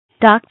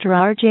Dr.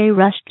 R.J.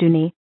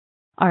 Rushdoony,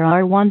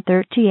 RR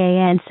 130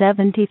 AN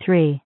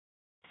 73.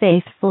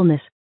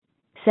 Faithfulness.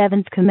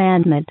 Seventh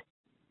Commandment.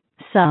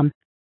 Psalm.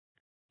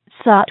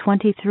 Psalm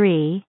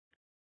 23.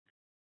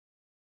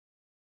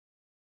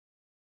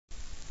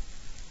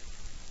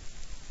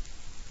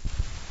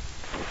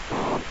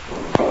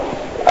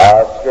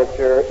 Our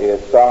scripture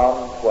is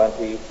Psalm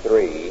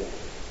 23,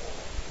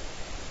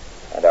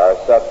 and our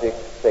subject,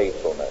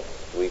 faithfulness.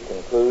 We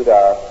conclude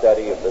our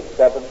study of the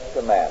seventh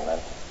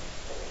commandment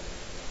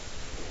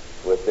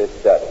with this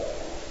study.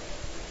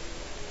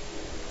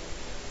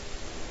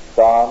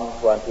 Psalm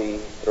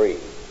 23,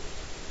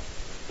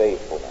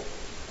 faithfulness.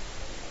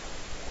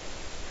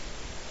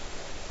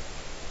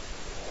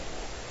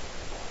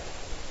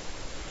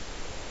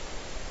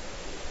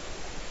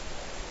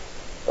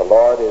 The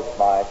Lord is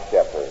my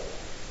shepherd,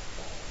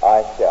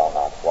 I shall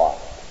not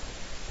want.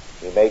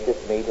 He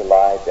maketh me to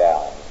lie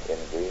down in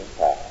green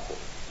pastures.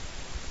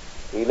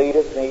 He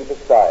leadeth me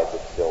beside the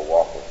still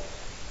waters.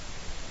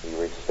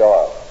 He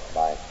restoreth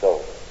my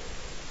soul.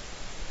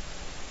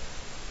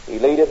 He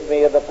leadeth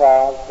me in the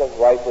paths of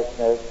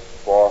righteousness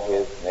for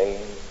his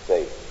name's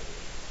sake.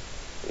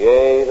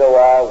 Yea, though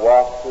I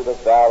walk through the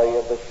valley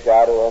of the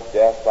shadow of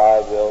death, I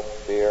will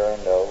fear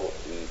no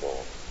evil,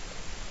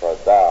 for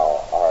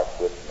thou art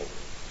with me.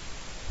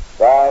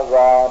 Thy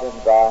rod and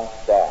thy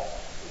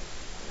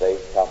staff, they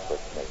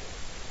comfort me.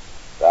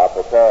 Thou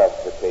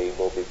preparest the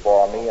table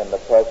before me in the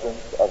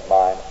presence of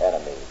mine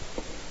enemies.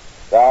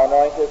 Thou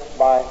anointest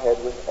my head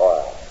with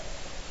oil.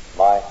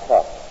 My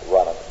cup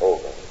runneth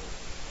over.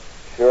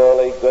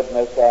 Surely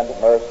goodness and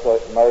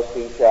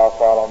mercy shall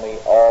follow me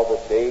all the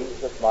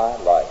days of my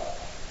life.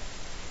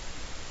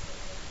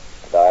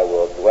 And I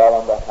will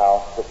dwell in the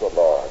house of the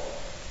Lord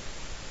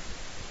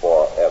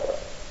forever.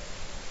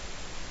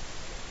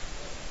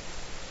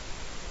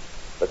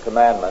 The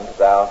commandment,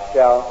 thou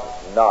shalt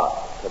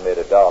not commit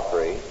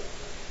adultery,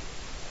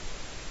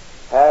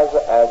 has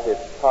as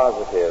its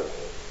positive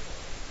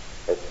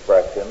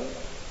expression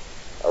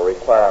a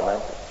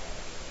requirement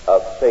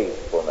of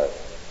faithfulness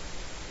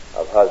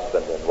of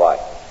husband and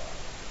wife.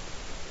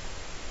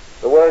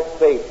 The word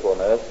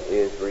faithfulness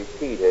is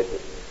repeated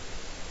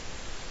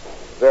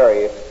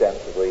very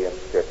extensively in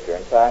Scripture.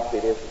 In fact,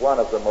 it is one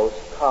of the most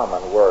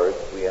common words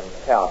we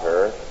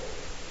encounter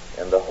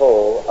in the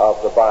whole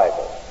of the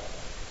Bible.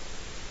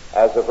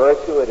 As a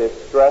virtue, it is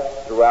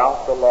stressed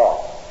throughout the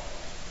law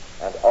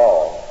and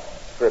all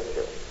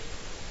Scripture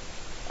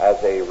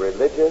as a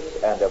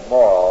religious and a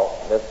moral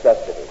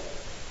necessity.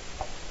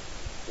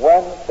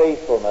 When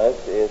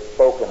faithfulness is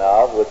spoken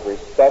of with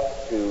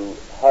respect to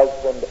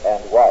husband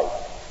and wife,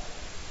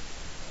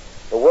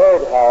 the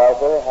word,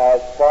 however,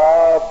 has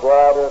far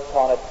broader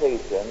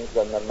connotations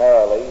than the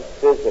merely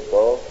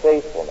physical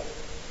faithfulness.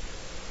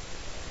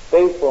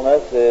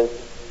 Faithfulness is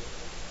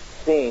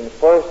seen,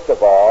 first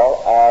of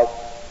all, as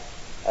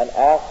an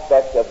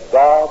aspect of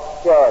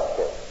God's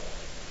character,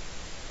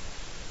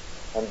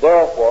 and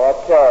therefore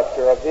a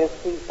character of his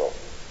people.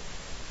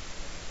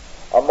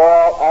 A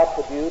moral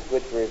attribute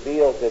which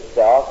reveals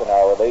itself in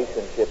our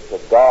relationship to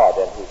God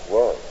and his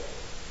Word,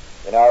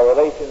 in our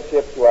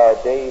relationship to our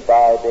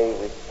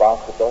day-by-day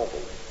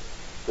responsibilities,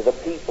 to the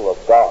people of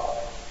God,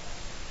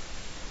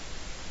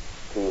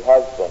 to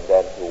husband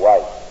and to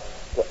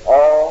wife, to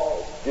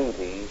all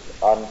duties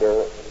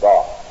under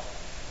God.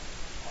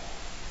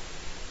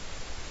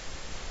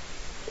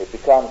 It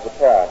becomes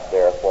apparent,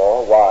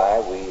 therefore, why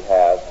we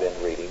have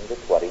been reading the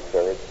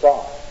 23rd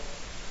Psalm.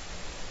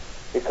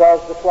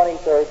 Because the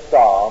 23rd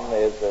Psalm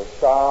is a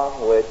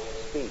psalm which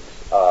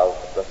speaks of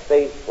the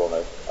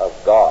faithfulness of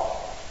God.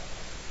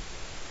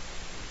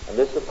 And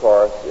this, of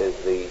course, is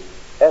the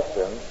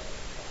essence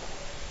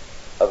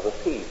of the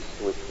peace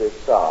which this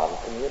psalm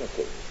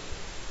communicates.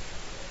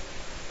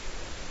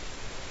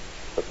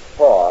 The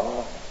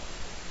poem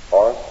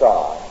or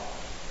song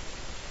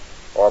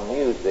or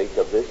music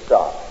of this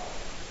psalm,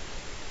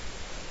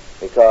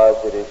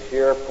 because it is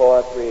sheer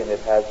poetry and it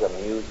has a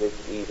music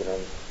even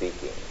in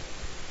speaking,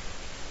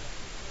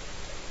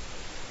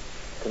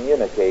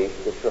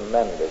 communicates a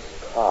tremendous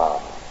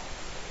calm.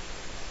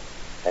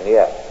 And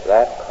yet,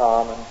 that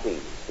calm and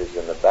peace is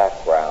in the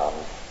background,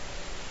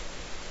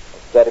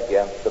 set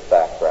against the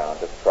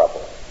background of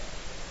trouble.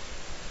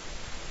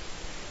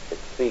 It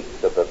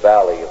speaks of the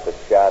valley of the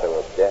shadow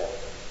of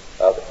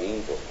death, of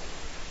evil,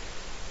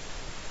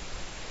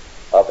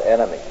 of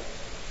enemies,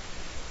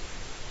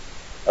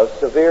 of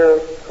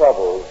severe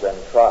troubles and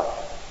trials.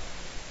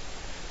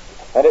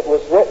 And it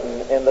was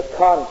written in the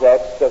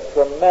context of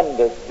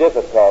tremendous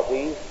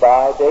difficulties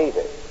by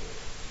David.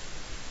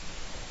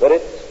 But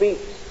it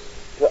speaks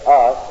to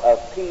us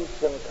of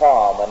peace and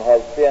calm and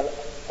has been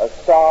a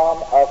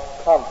psalm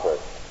of comfort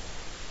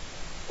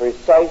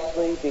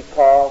precisely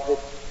because it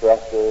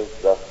stresses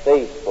the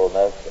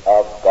faithfulness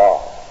of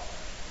God.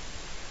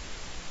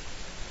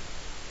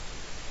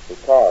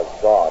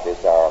 Because God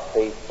is our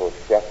faithful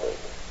shepherd,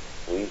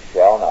 we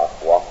shall not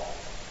want.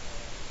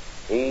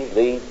 He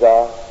leads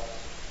us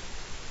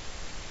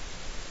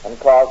and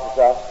causes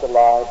us to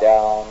lie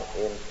down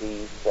in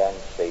peace and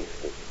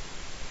safety.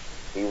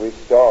 He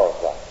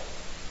restores us.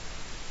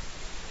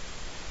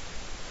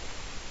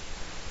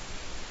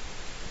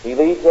 He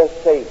leads us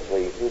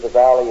safely through the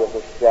valley of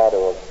the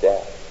shadow of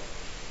death.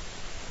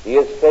 He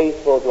is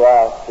faithful to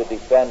us to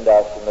defend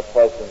us in the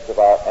presence of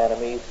our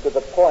enemies, to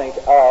the point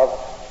of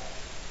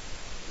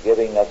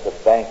giving us a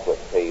banquet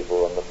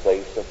table in the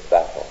place of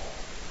battle,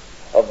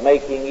 of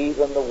making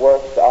even the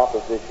worst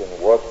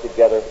opposition work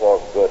together for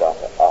good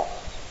unto us,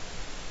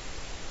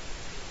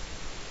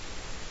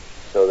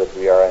 so that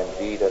we are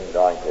indeed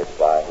anointed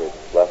by his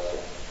blessing,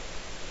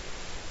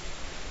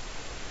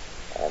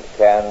 and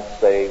can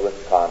say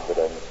with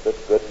confidence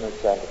that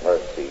goodness and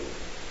mercy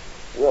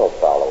will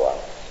follow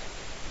us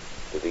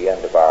to the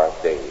end of our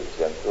days,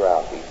 and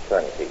throughout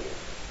eternity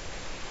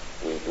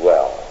we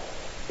dwell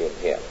in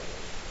him.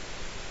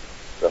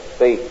 The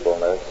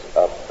faithfulness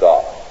of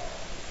God.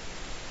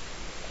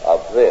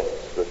 Of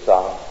this the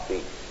psalm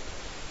speaks,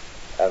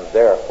 and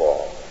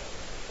therefore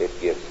it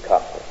gives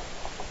comfort.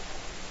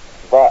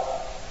 But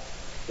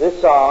this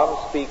psalm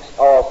speaks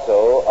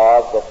also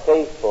of the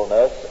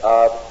faithfulness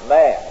of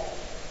man.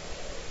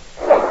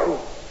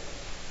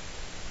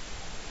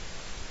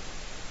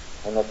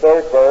 In the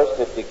third verse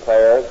it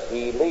declares,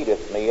 He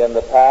leadeth me in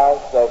the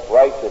paths of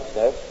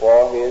righteousness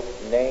for his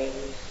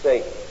name's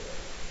sake.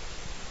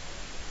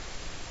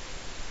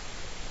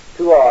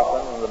 Too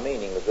often the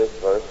meaning of this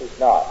verse is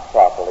not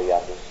properly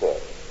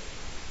understood.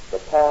 The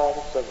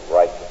paths of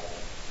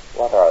righteousness.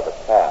 What are the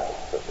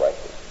paths of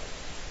righteousness?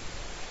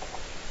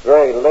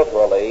 Very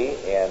literally,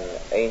 in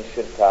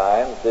ancient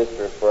times, this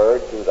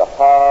referred to the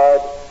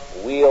hard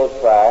wheel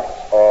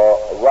tracks or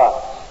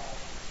ruts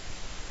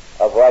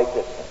of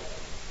righteousness.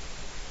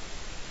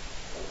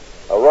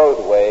 A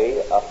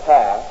roadway, a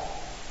path,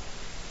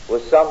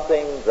 was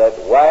something that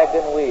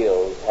wagon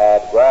wheels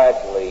had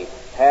gradually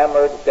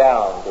hammered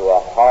down to a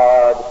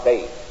hard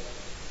base.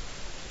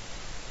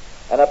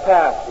 And a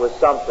path was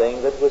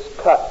something that was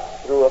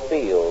cut through a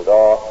field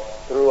or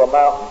through a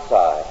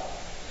mountainside,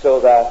 so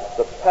that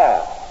the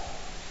path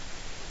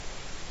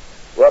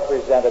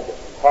represented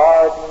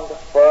hardened,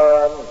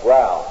 firm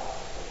ground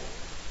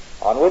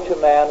on which a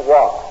man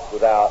walked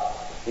without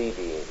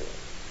deviating.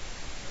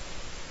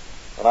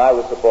 When I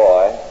was a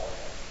boy,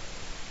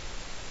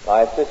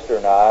 my sister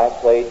and I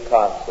played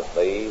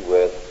constantly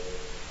with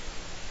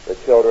the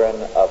children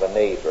of a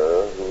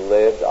neighbor who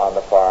lived on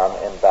the farm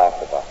in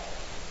back of us.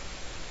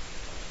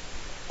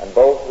 And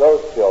both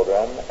those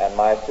children and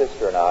my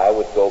sister and I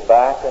would go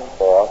back and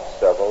forth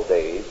several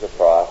days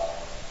across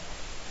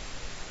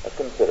a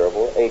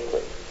considerable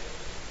acreage.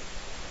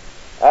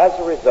 As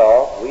a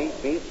result, we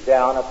beat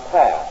down a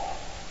path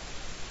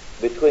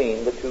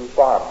between the two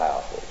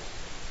farmhouses.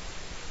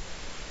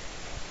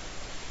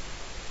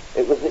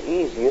 It was the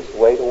easiest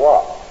way to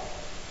walk,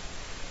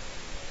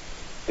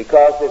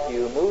 because if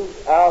you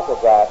moved out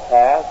of that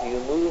path, you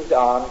moved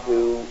on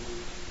to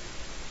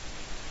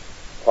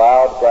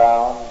plowed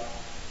ground,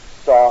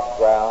 soft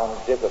ground,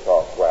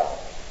 difficult ground.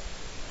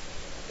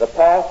 The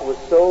path was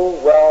so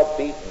well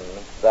beaten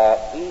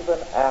that even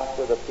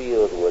after the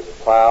field was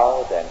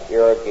plowed and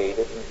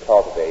irrigated and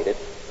cultivated,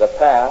 the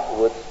path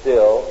would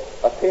still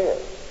appear.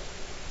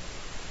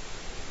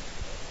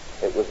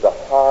 It was the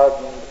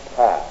hardened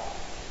path,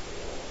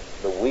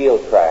 the wheel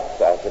tracks,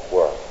 as it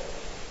were,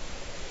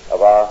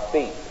 of our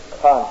feet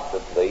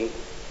constantly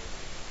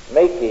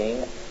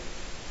making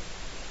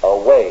a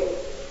way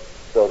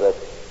so that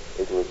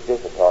it was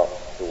difficult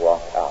to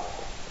walk out.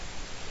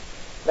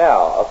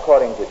 Now,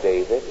 according to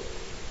David,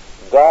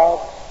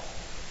 God's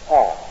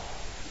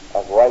path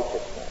of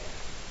righteousness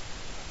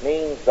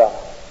means the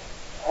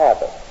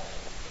habit,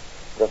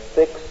 the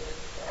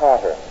fixed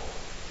pattern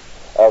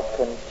of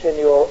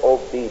continual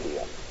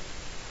obedience,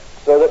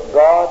 so that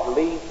God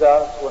leads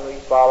us, when we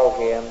follow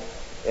him,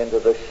 into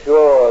the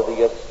sure,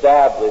 the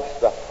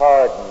established, the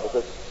hardened,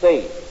 the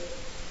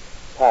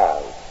safe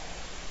paths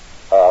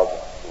of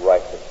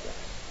righteousness.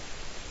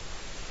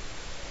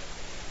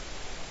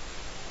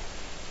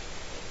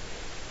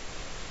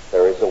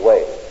 There is a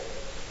way,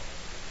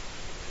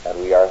 and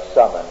we are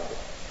summoned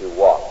to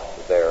walk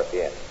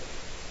therein.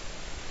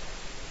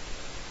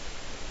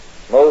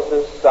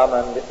 Moses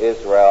summoned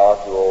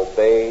Israel to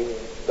obey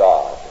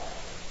God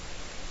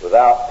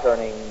without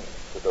turning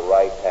to the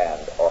right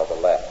hand or the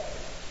left.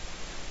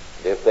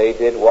 And if they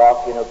did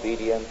walk in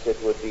obedience,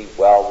 it would be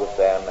well with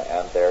them,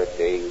 and their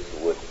days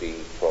would be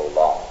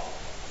prolonged.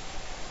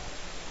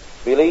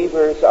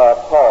 Believers are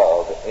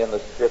called in the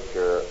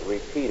Scripture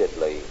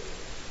repeatedly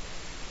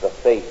the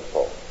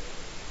faithful.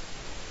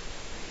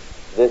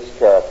 This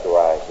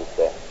characterizes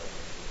them.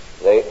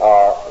 They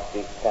are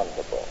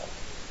dependable.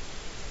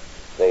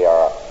 They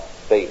are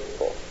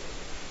faithful.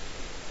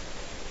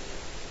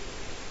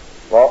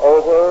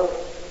 Moreover,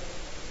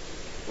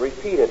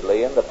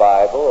 repeatedly in the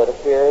Bible, it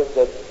appears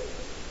that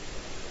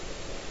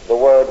the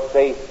word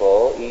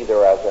faithful,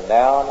 either as a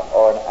noun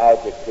or an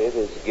adjective,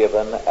 is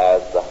given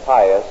as the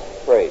highest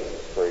praise.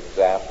 For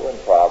example, in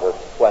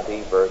Proverbs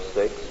 20, verse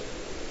 6,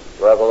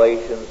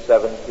 Revelation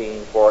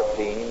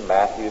 17:14,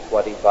 Matthew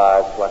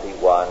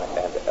 25:21,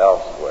 and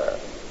elsewhere.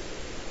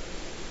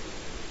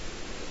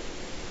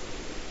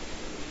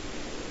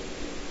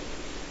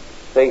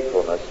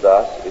 Faithfulness,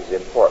 thus, is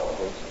important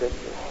in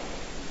Scripture.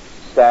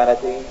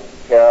 Sanity,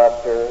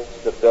 character,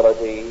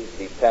 stability,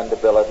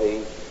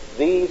 dependability,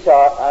 these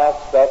are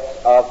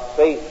aspects of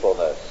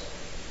faithfulness.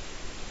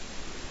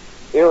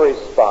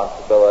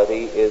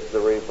 Irresponsibility is the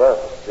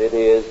reverse. It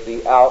is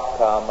the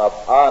outcome of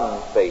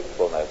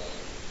unfaithfulness.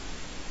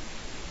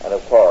 And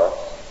of course,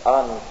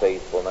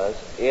 unfaithfulness,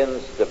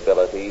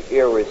 instability,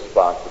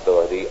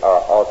 irresponsibility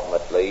are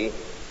ultimately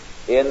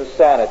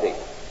insanity.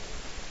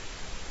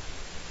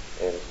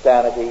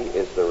 Insanity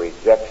is the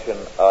rejection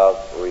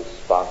of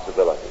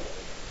responsibility.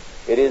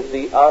 It is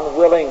the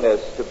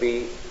unwillingness to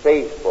be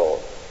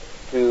faithful,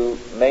 to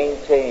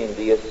maintain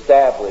the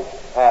established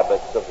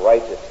habits of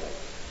righteousness.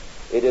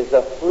 It is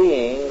a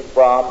fleeing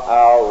from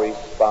our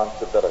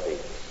responsibilities.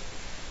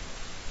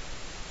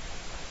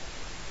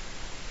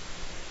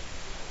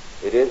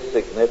 It is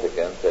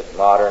significant that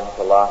modern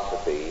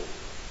philosophy,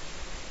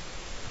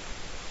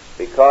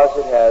 because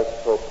it has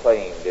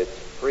proclaimed its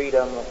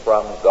freedom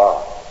from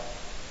God,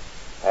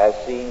 has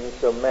seen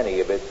so many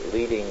of its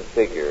leading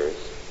figures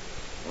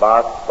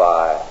marked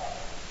by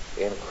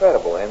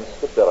incredible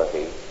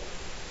instability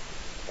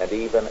and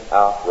even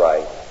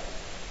outright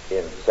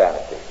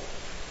insanity.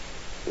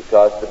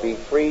 Because to be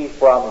free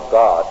from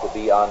God, to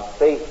be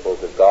unfaithful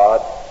to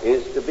God,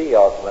 is to be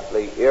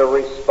ultimately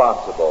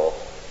irresponsible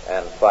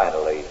and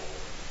finally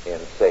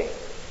insane.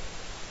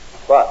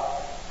 But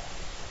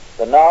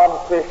the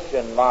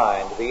non-Christian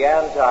mind, the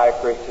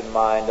anti-Christian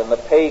mind, and the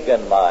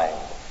pagan mind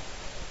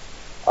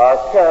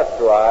are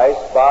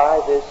characterized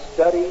by this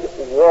studied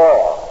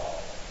war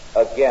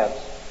against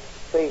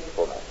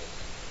faithfulness.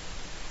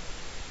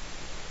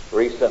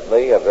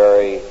 Recently, a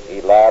very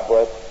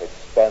elaborate,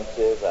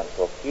 expensive, and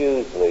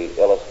profusely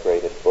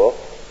illustrated book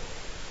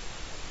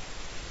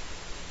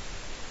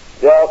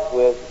dealt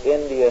with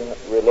Indian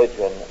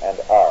religion and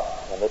art.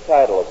 And the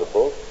title of the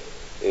book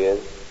is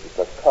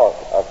The Cult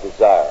of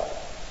Desire.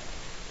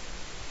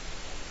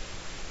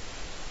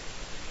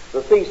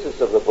 The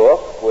thesis of the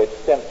book, which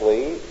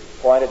simply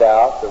pointed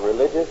out the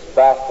religious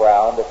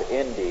background of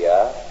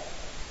India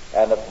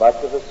and of much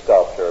of the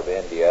sculpture of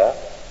India,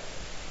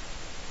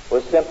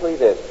 was simply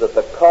this, that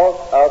the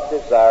cult of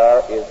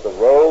desire is the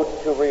road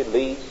to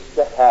release,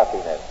 to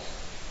happiness,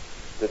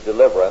 to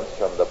deliverance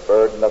from the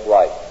burden of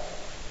life.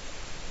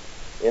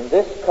 In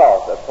this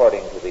cult,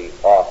 according to the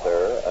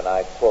author, and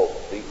I quote,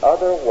 "The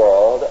other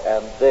world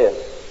and this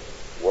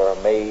were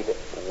made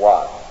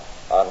one,"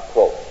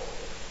 unquote.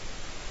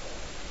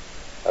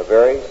 A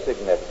very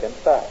significant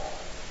fact.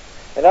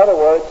 In other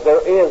words,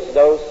 there is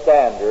no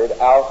standard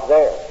out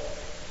there.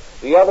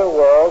 The other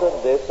world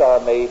and this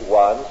are made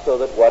one so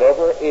that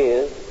whatever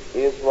is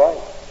right.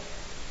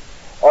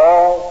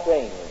 All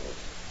things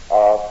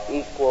are of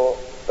equal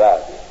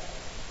value.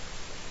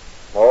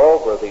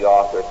 Moreover, the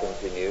author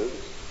continues,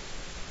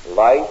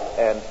 life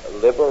and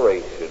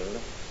liberation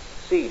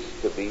cease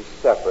to be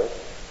separate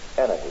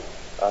entities,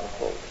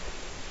 unquote.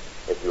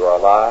 If you are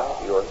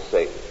alive, you are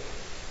saved.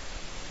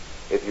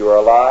 If you are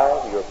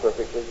alive, you are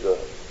perfectly good.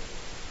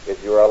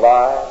 If you are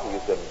alive, you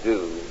can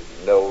do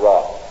no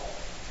wrong.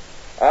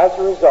 As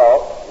a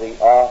result, the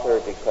author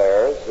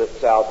declares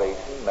that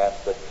salvation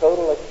meant the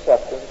total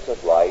acceptance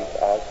of life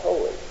as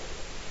holy.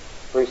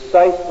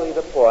 Precisely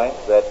the point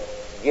that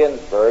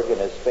Ginsberg, in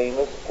his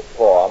famous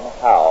poem,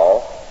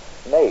 How,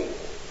 made.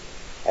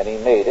 And he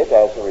made it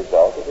as a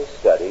result of his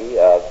study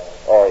of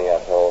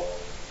Oriental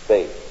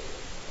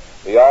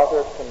faith. The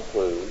author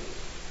concludes,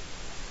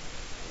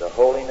 the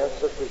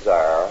holiness of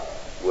desire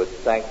would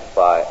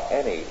sanctify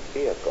any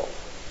vehicle.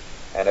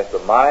 And if the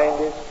mind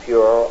is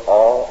pure,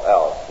 all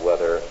else,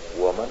 whether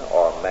woman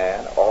or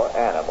man or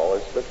animal,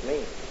 is but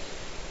means.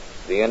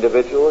 The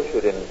individual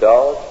should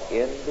indulge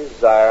in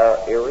desire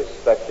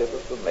irrespective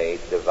of the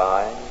mate,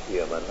 divine,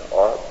 human,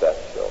 or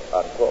bestial,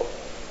 unquote.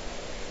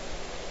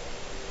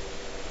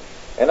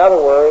 In other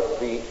words,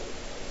 the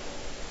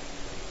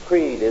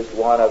creed is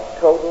one of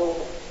total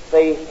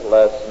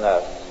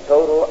faithlessness,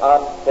 total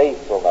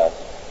unfaithfulness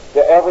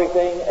to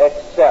everything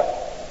except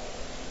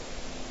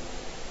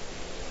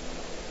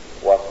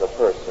what the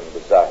person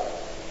desires.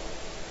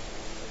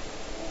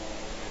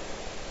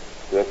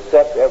 To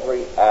accept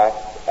every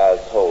act as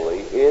holy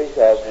is,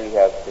 as we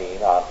have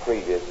seen on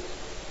previous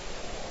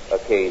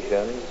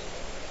occasions,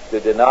 to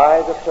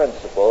deny the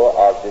principle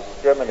of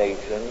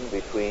discrimination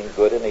between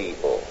good and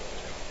evil.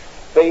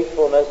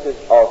 Faithfulness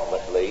is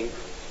ultimately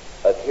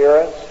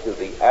adherence to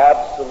the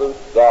absolute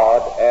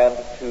God and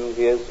to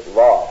His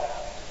law.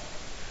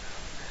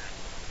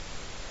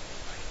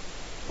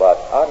 But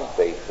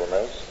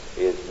unfaithfulness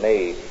is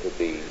made to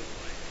be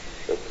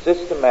the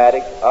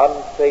systematic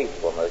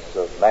unfaithfulness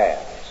of man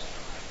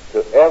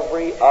to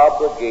every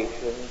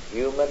obligation,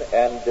 human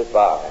and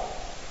divine,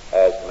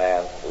 as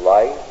man's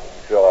life,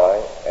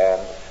 joy,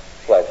 and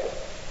pleasure.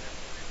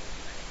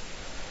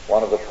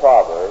 One of the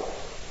proverbs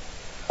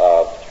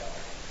of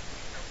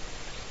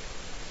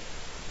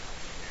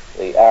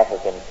the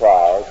African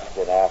tribes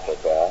in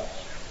Africa,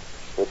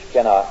 which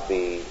cannot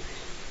be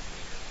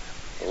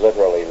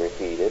literally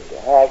repeated,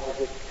 has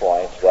as its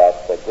point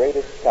that the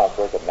greatest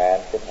comfort a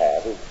man can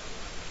have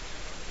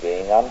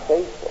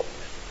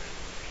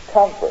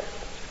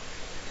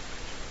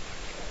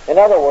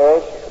other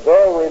words,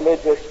 their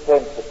religious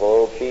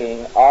principle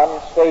being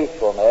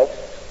unfaithfulness,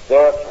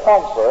 their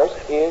comfort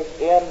is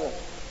in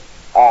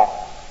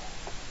act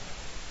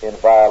in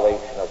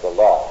violation of the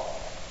law.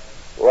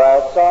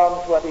 Whereas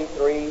Psalm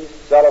 23,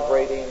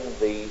 celebrating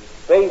the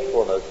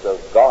faithfulness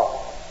of God,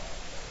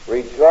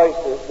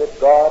 rejoices that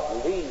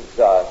God leads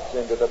us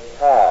into the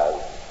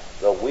paths,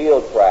 the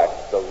wheel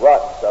tracks, the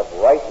ruts of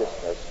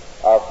righteousness,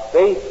 of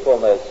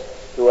faithfulness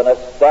to an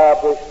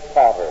established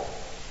pattern.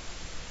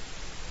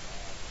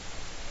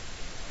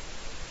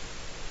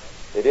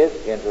 It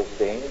is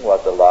interesting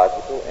what the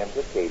logical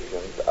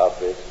implications of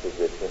this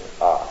position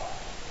are.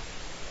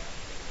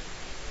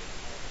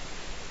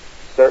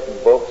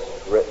 Certain books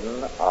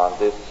written on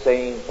this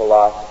same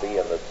philosophy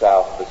in the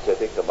South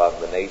Pacific among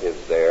the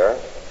natives there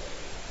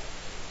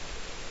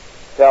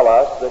tell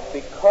us that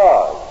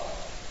because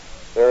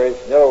there is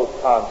no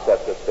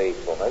concept of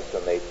faithfulness,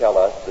 and they tell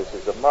us this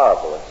is a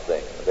marvelous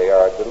thing, they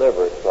are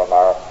delivered from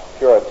our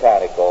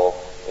puritanical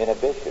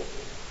inhibitions.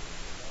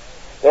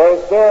 There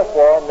is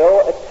therefore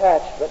no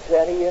attachment to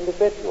any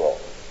individual.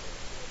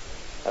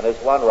 And as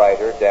one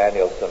writer,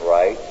 Danielson,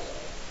 writes,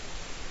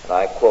 and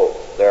I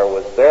quote, "There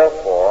was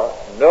therefore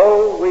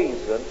no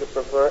reason to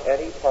prefer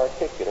any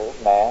particular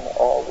man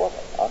or woman,"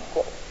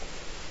 unquote.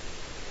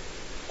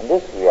 And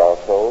this, we are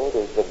told,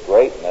 is the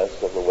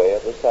greatness of the way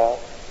of the South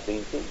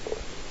Sea people.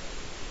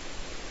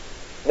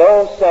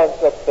 No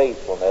sense of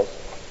faithfulness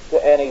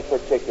to any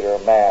particular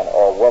man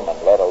or woman,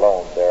 let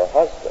alone their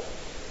husband.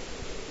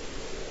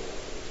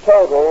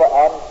 Total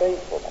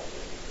unfaithfulness.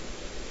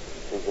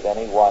 Is it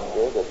any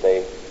wonder that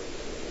they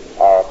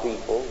are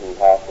people who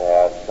have to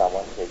have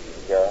someone taking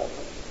care of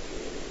them?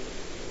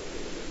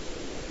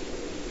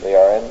 They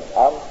are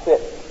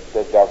unfit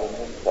to govern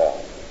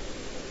themselves.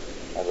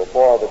 And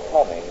before the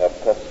coming of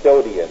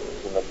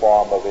custodians in the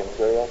form of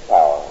imperial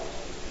powers,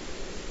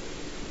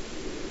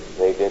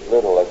 they did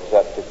little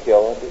except to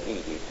kill and to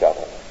eat each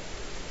other,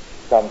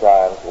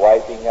 sometimes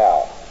wiping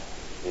out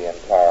the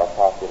entire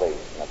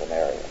population of an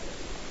area.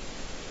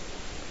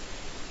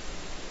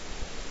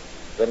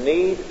 The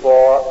need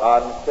for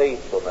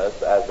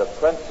unfaithfulness as a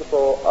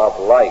principle of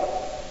life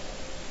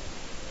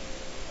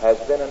has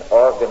been an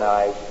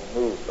organized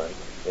movement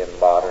in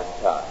modern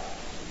times.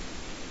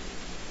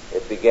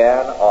 It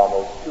began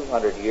almost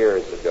 200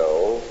 years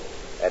ago,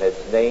 and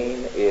its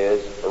name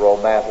is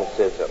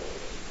Romanticism.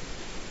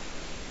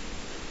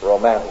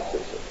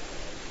 Romanticism.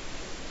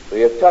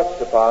 We have touched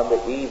upon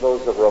the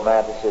evils of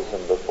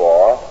Romanticism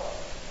before,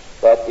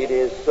 but it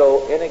is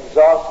so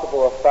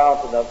inexhaustible a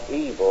fountain of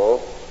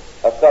evil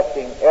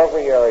affecting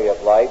every area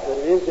of life that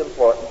it is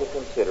important to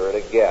consider it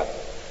again.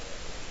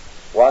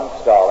 One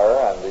scholar,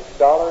 and the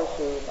scholars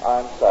whom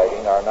I'm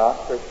citing are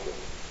not Christians,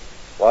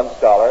 one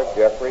scholar,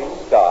 Jeffrey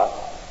Scott,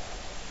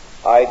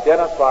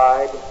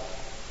 identified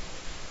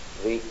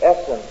the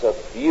essence of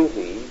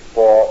beauty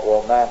for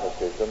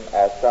Romanticism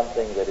as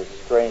something that is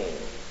strange,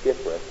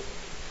 different,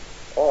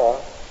 or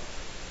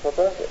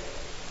perverted.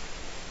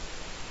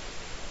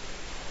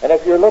 And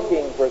if you're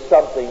looking for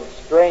something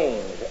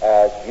strange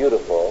as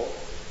beautiful,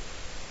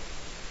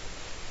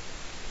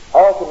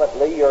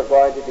 ultimately you're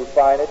going to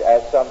define it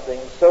as something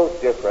so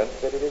different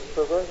that it is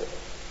perverted.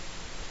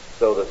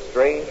 So the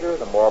stranger,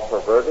 the more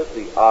perverted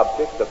the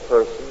object, the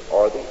person,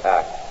 or the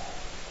act,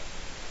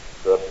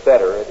 the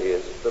better it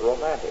is to the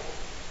romantic.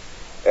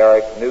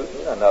 Eric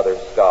Newton, another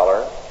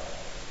scholar,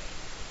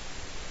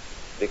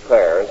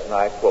 declares, and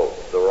I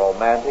quote, "The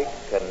romantic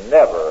can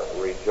never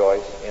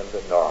rejoice in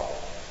the normal.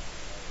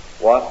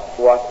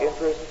 What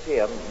interests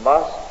him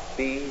must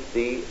be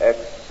the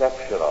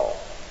exceptional,"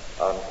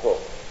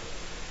 unquote.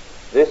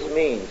 This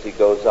means, he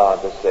goes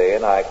on to say,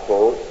 and I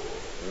quote,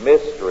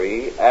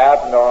 "mystery,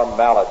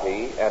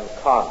 abnormality, and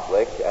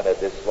conflict, and a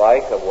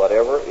dislike of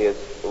whatever is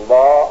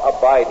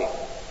law-abiding,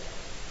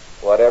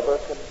 whatever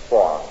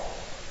conforms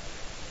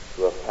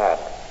to a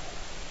pattern."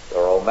 The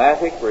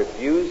romantic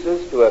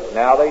refuses to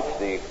acknowledge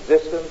the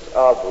existence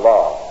of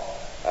law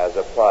as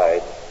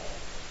applied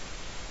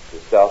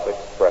to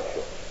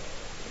self-expression.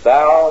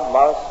 "Thou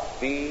must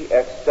be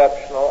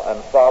exceptional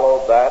and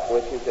follow that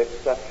which is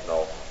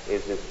exceptional,"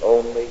 is his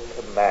only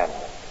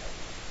commandment.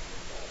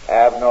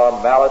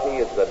 Abnormality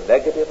is the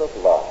negative of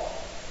law.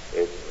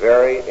 Its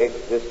very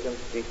existence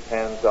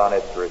depends on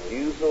its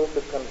refusal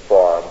to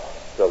conform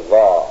to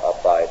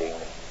law-abiding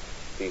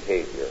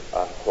behavior,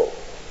 unquote.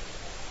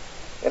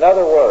 In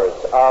other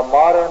words, our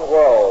modern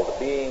world,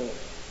 being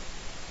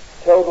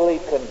totally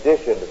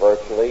conditioned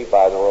virtually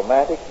by the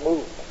romantic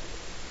movement,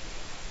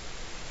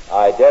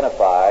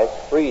 identifies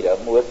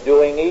freedom with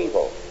doing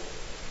evil.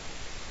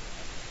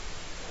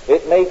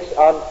 It makes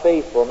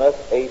unfaithfulness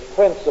a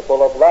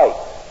principle of life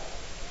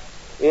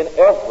in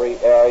every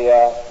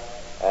area,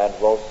 and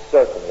most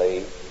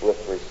certainly with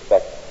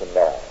respect to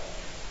marriage.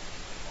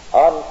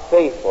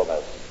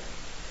 Unfaithfulness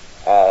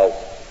as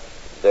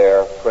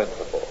their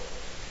principle.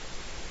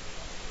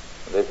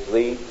 This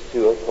leads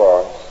to, of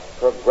course,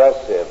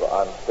 progressive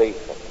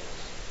unfaithfulness,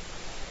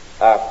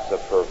 acts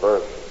of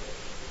perversion.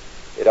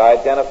 It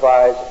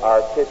identifies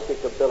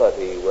artistic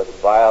ability with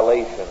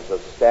violations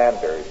of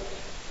standards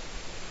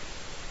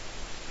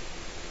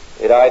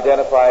It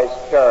identifies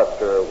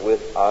character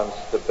with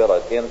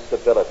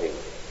instability.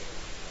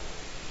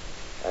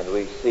 And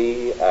we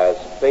see as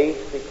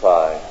faith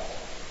declines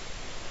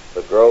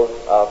the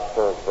growth of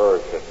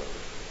perversion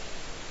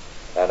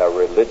and a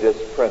religious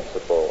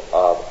principle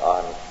of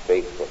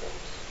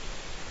unfaithfulness.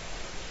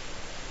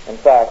 In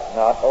fact,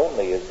 not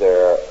only is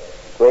there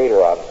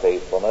greater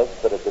unfaithfulness,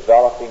 but a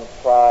developing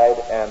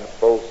pride and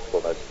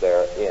boastfulness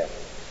therein.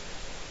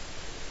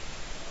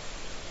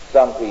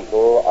 Some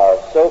people are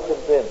so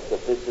convinced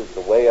that this is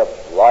the way of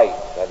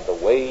life and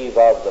the wave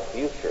of the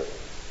future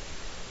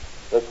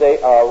that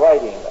they are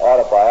writing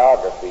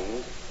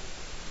autobiographies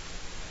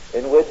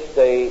in which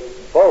they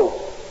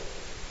boast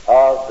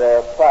of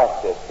their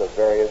practice of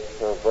various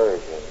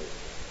perversions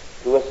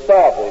to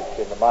establish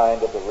in the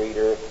mind of the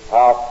reader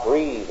how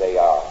free they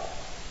are.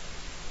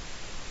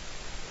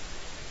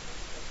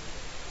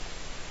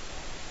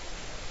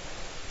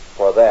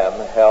 For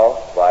them,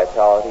 health,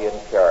 vitality,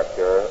 and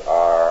character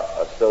are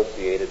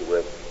associated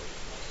with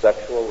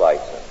sexual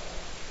license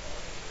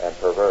and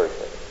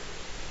perversion.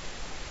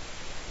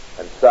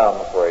 And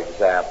some, for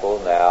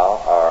example,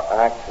 now are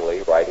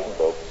actually writing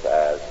books,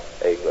 as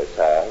Aglis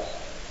has,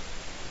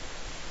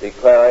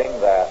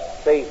 declaring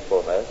that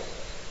faithfulness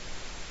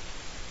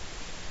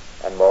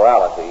and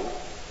morality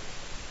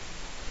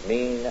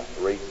mean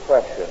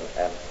repression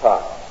and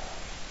crime.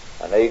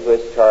 And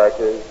Aglis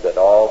charges that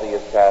all the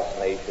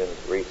assassinations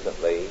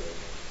recently,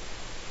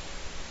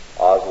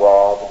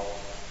 Oswald,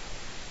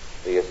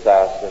 the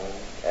assassin,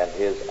 and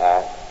his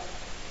act,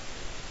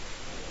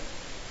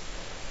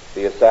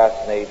 the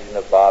assassination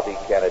of Bobby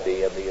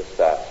Kennedy and the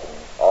assassin,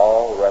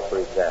 all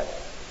represent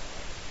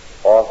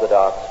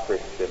Orthodox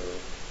Christian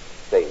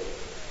faith.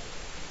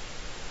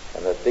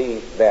 And that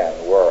these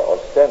men were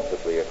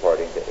ostensibly,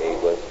 according to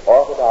Aglis,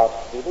 Orthodox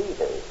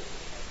believers,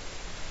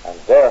 and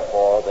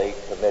therefore they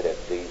committed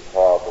these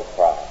horrible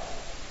crimes.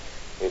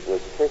 It was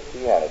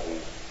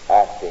Christianity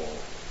acting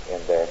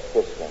in their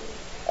system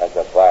as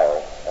a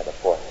virus and a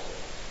poison.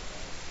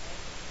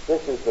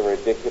 This is the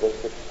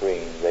ridiculous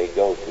extreme they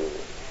go to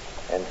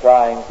in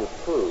trying to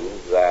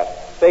prove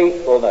that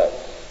faithfulness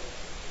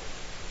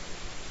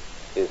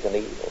is an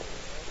evil.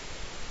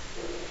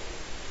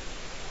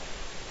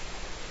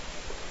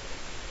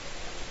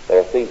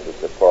 Their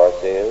thesis, of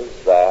course,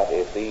 is that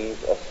if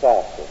these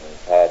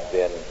assassins had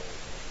been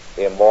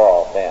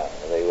immoral men,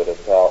 they would have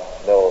felt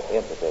no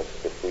impetus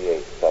to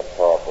create such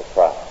horrible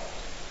crimes.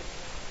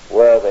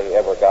 Where they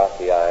ever got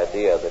the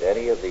idea that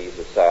any of these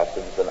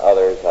assassins and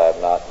others I have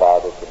not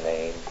bothered to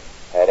name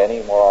had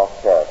any moral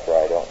character,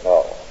 I don't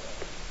know.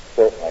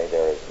 Certainly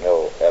there is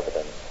no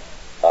evidence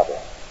of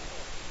it.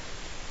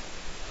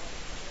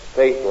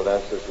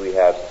 Faithfulness, as we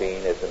have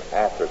seen, is an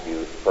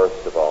attribute,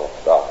 first of all,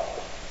 of God.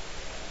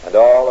 And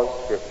all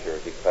of Scripture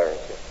declares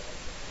it.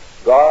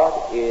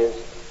 God is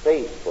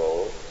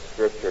faithful,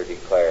 Scripture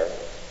declares,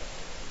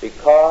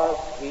 because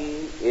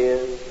He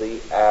is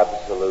the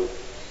absolute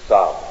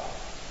sovereign,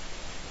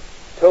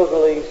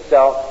 totally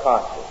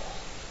self-conscious,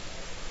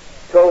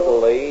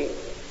 totally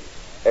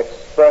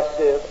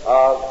expressive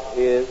of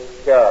His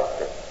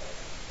character.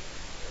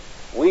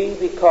 We,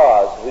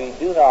 because we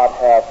do not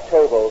have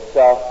total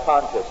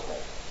self-consciousness,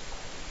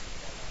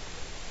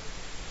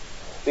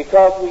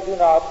 because we do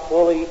not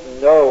fully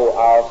know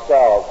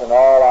ourselves and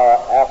all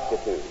our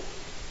aptitudes,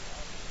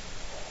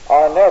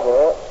 are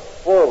never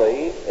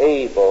fully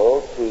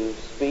able to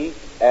speak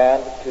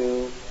and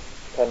to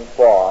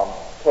conform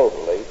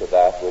totally to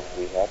that which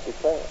we have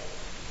declared.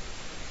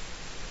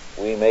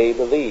 We may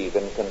believe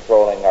in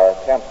controlling our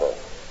temper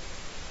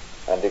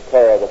and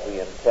declare that we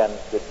intend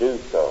to do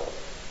so,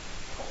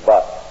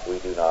 but we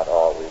do not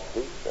always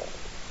do so.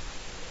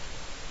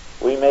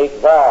 We make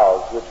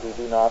vows which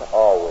we do not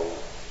always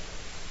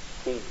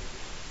keep.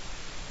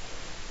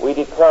 We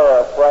declare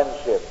a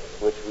friendship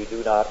which we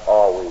do not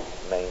always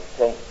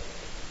maintain.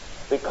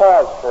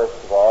 Because,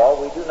 first of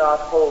all, we do not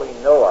wholly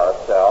know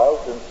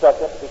ourselves, and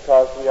second,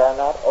 because we are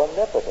not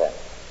omnipotent.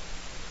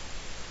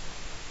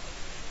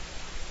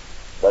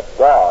 But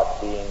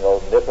God, being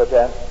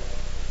omnipotent,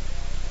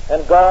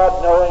 and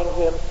God knowing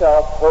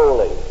Himself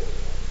wholly,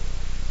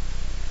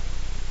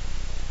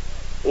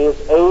 is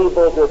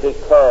able to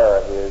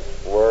declare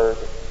His word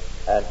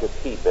and to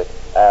keep it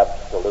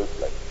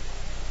absolutely.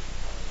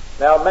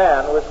 Now,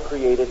 man was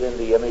created in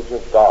the image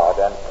of God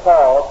and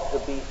called to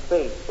be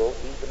faithful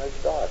even as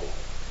God is.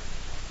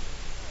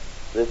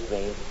 This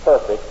means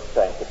perfect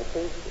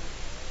sanctification.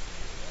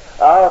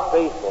 Our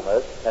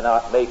faithfulness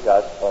cannot make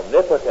us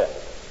omnipotent.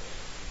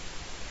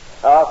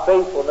 Our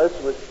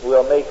faithfulness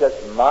will make us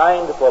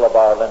mindful of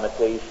our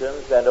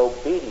limitations and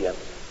obedient,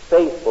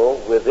 faithful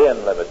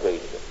within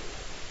limitations.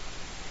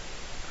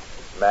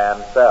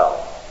 Man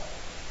fell.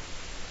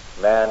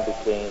 Man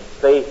became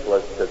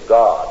faithless to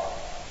God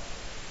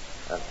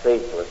and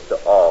faithless to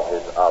all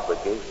his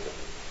obligations.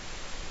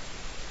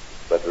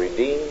 But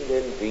redeemed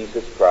in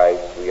Jesus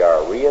Christ, we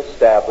are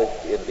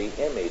reestablished in the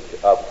image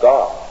of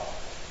God,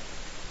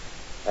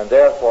 and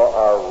therefore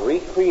are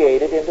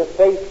recreated into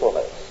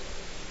faithfulness.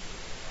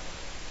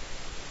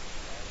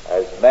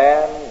 As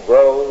man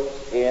grows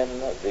in in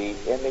the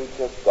image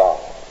of God,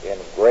 in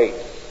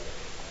grace.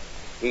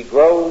 He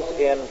grows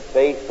in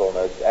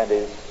faithfulness and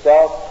his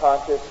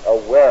self-conscious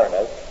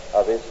awareness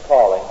of his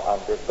calling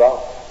under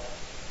God.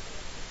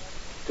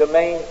 To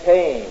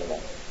maintain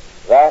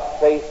that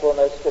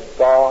faithfulness to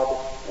God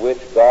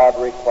which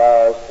God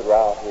requires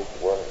throughout his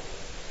Word.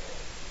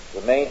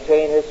 To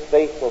maintain his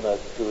faithfulness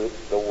to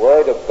the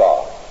Word of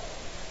God,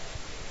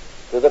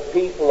 to the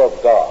people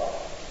of God,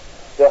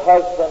 to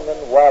husband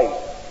and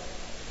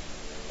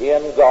wife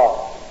in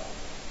God,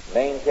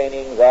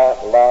 maintaining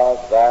that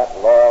love, that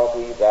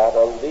loyalty, that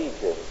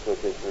allegiance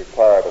which is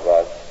required of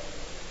us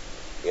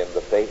in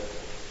the faith.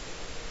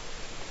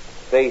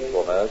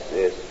 Faithfulness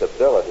is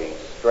stability,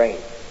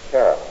 strength,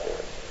 character.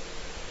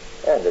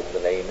 And as the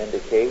name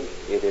indicates,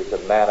 it is a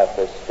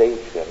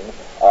manifestation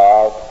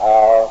of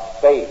our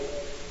faith.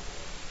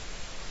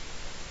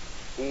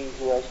 He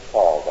who has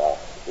called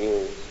us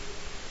is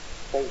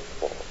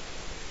faithful.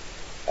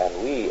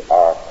 And we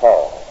are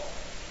called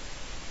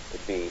to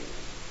be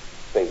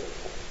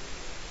faithful.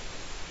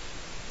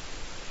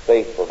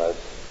 Faithfulness,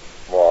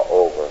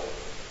 moreover,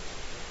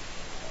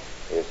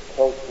 is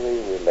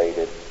closely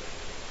related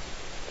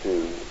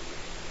to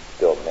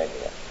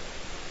dominion.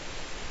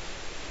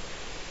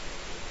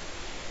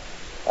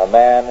 A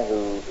man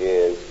who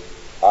is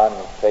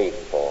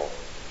unfaithful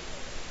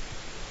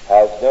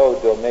has no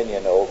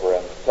dominion over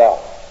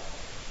himself.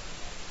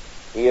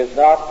 He is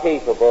not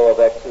capable of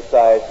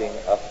exercising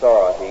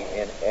authority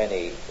in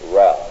any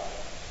realm.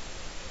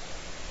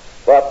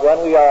 But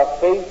when we are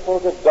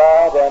faithful to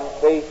God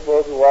and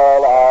faithful to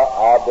all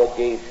our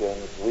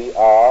obligations, we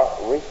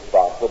are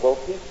responsible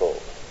people.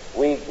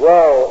 We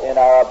grow in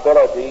our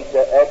ability to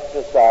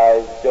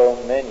exercise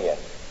dominion.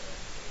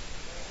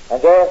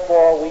 And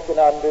therefore we can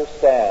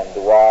understand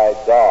why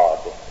God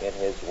in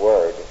his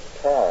Word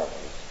terms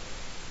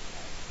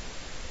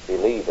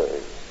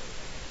believers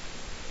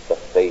the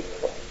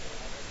faithful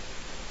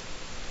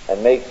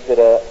and makes it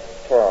a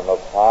term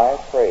of high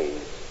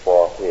praise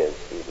for his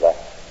elect.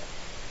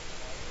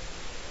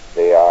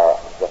 They are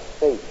the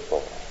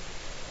faithful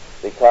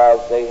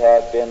because they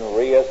have been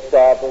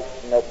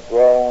reestablished and have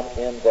grown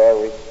in their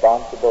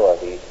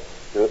responsibility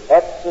to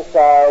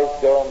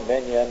exercise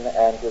dominion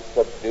and to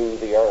subdue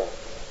the earth.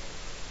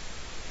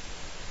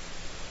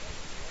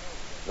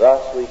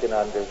 Thus we can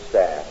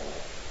understand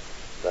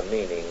the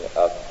meaning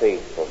of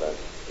faithfulness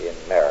in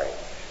marriage.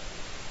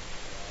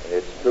 In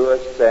its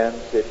truest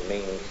sense, it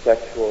means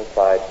sexual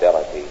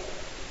fidelity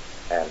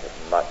and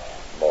much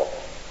more.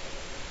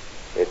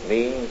 It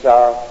means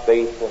our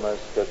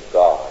faithfulness to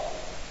God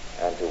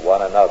and to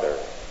one another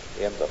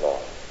in the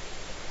Lord.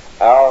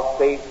 Our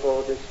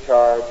faithful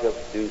discharge of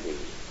duty,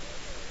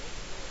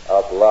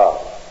 of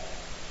love,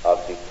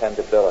 of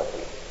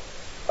dependability,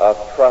 of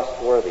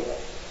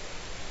trustworthiness,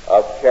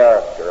 of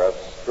character, of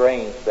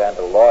strength and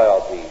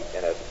loyalty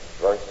in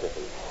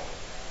adversity,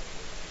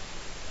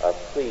 of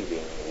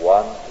cleaving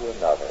one to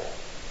another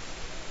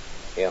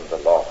in the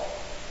Lord.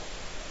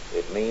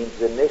 It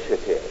means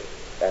initiative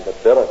and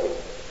ability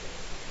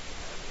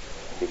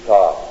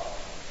because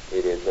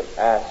it is an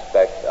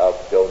aspect of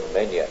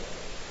dominion,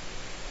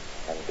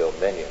 and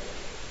dominion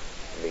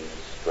means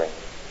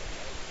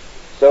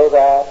strength. So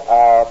that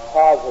our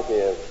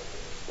positive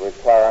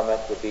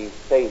requirement to be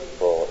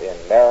faithful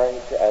in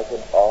marriage as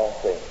in all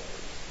things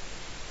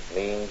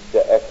means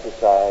to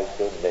exercise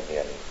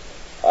dominion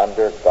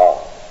under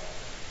God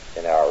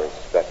in our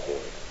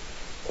respective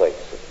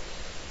places.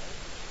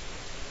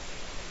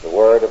 The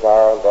word of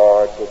our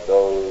Lord to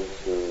those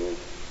who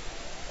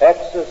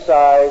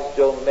exercise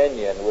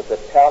dominion with the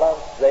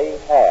talents they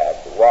had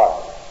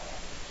was,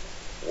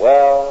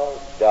 "Well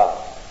done,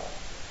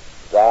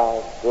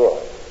 thou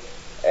good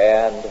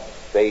and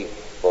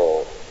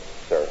faithful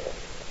servant."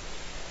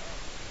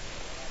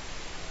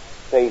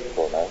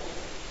 Faithfulness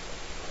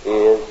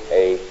is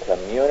a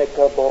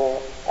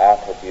communicable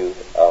attribute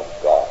of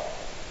God,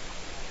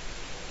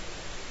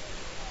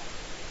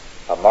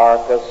 a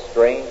mark of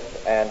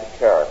strength and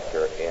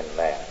character in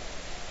man,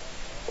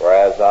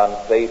 whereas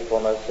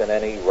unfaithfulness in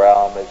any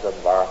realm is a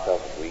mark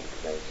of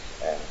weakness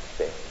and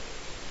sin.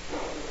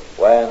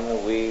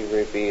 When we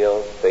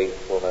reveal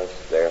faithfulness,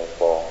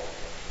 therefore,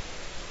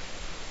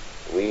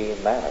 we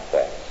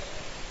manifest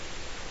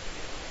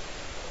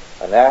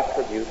an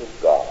attribute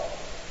of God,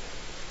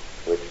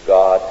 which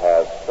God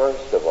has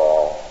first of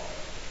all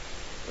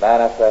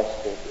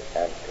manifested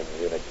and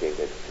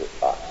communicated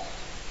to us.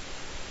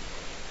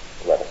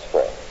 Let us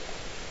pray.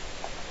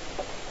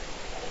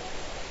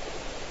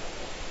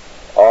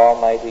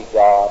 Almighty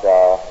God,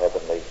 our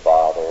Heavenly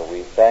Father,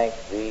 we thank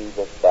Thee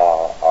that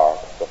Thou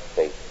art the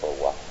faithful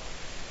one,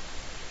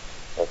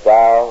 that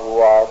Thou who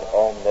art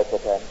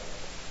omnipotent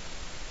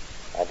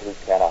and who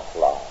cannot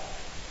lie,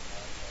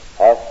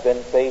 hast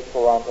been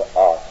faithful unto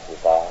us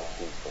with Thy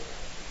people,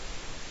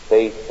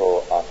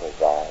 faithful unto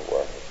Thy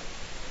word,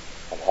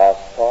 and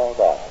hast called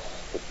us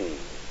to be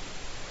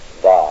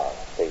Thy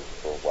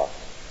faithful one.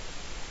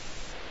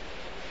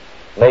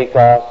 Make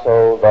us,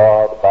 O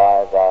Lord,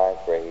 by Thy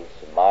grace,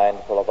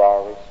 mindful of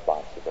our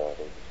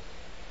responsibilities,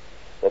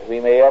 that we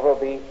may ever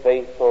be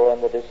faithful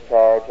in the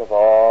discharge of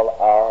all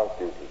our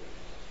duties,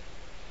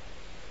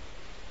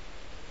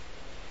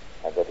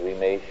 and that we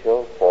may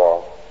show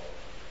forth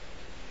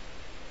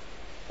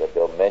the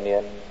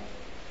dominion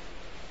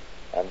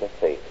and the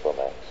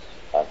faithfulness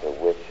unto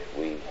which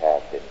we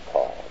have been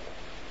called.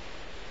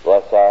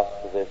 Bless us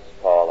for this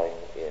calling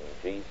in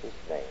Jesus'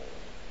 name.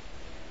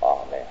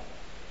 Amen.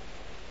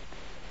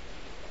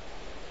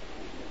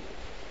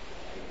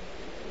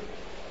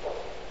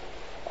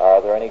 Are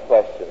there any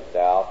questions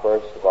now,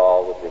 first of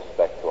all, with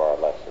respect to our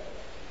lesson?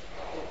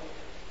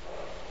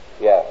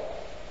 Yes.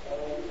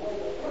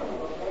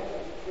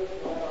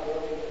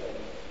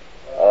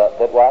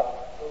 That what?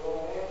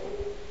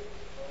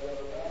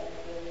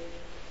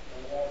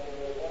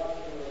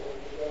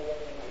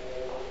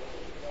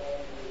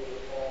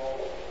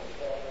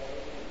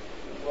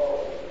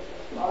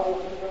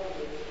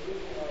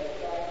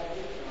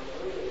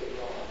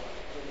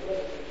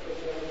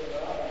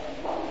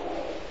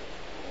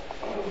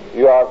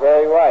 You are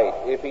very right.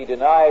 If he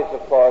denies, of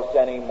course,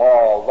 any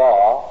moral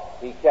law,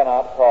 he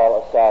cannot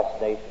call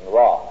assassination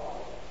wrong.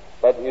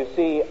 But you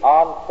see,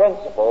 on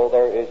principle,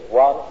 there is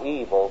one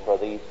evil for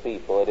these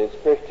people. It is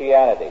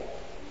Christianity.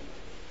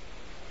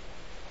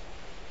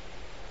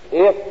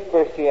 If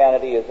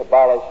Christianity is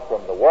abolished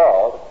from the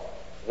world,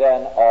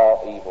 then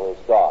all evil is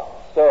gone.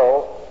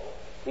 So,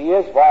 he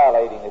is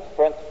violating his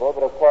principle,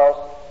 but of course,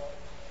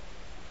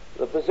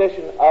 the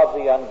position of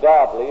the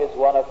ungodly is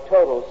one of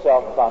total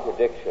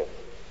self-contradiction.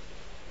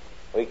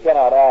 We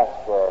cannot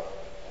ask for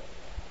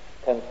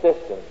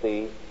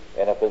consistency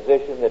in a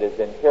position that is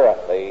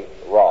inherently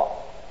wrong.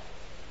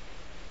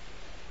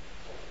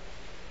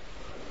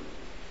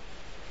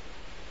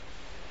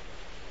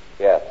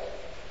 Yes.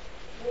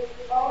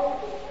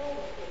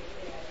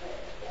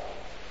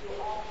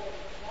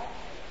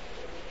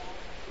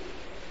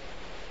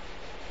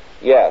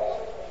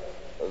 Yes.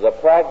 The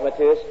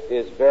pragmatist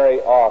is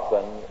very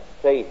often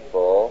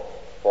faithful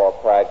for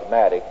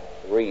pragmatic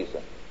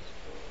reasons.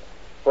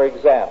 For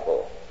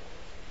example,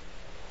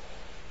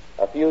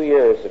 a few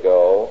years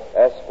ago,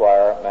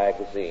 Esquire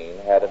magazine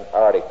had an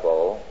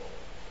article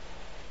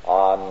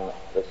on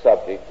the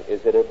subject,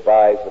 is it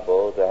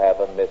advisable to have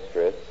a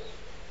mistress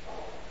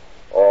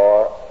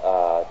or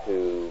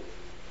to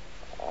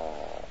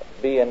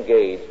be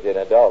engaged in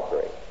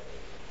adultery?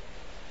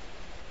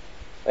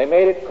 They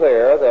made it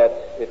clear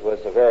that it was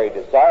a very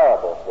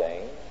desirable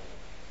thing,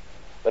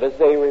 but as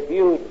they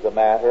reviewed the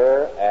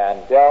matter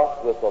and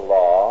dealt with the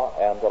law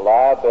and the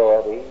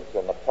liabilities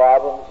and the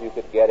problems you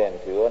could get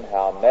into and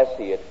how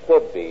messy it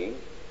could be,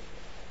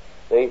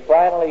 they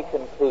finally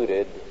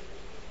concluded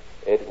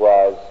it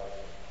was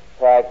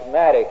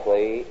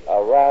pragmatically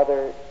a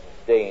rather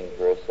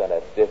dangerous and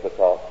a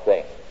difficult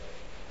thing.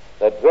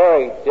 That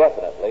very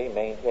definitely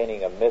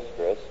maintaining a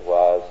mistress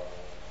was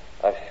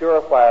a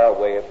surefire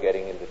way of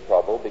getting into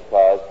trouble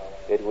because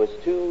it was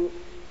too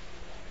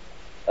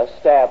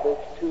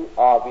established, too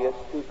obvious,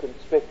 too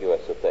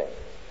conspicuous a thing.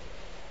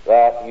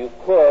 That you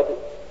could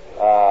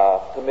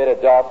commit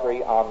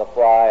adultery on the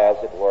fly,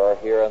 as it were,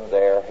 here and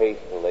there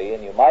hastily,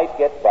 and you might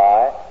get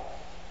by,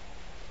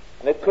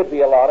 and it could be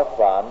a lot of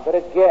fun, but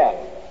again,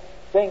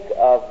 think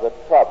of the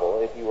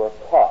trouble if you were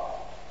caught.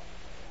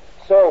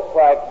 So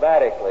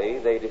pragmatically,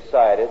 they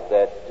decided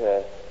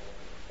that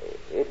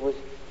it was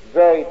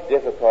very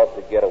difficult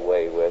to get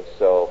away with,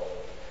 so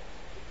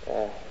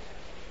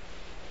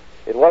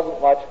it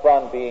wasn't much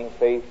fun being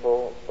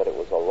faithful, but it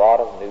was a lot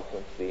of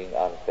nuisance being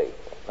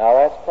unfaithful. Now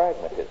that's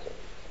pragmatism.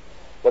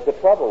 But the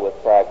trouble with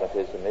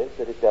pragmatism is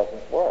that it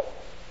doesn't work.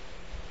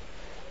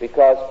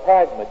 Because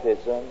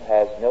pragmatism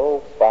has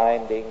no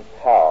binding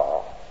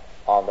power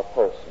on the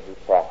person who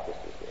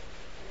practices it.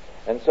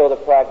 And so the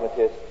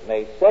pragmatist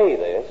may say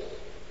this,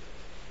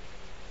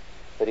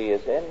 but he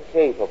is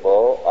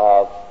incapable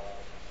of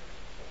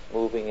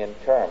moving in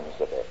terms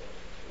of it.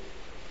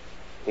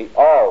 He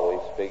always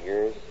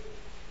figures,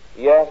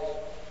 yes,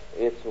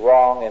 it's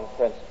wrong in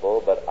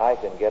principle, but I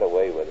can get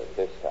away with it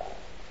this time.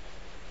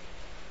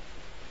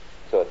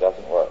 So it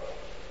doesn't work.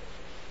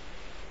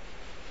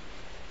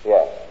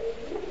 Yes.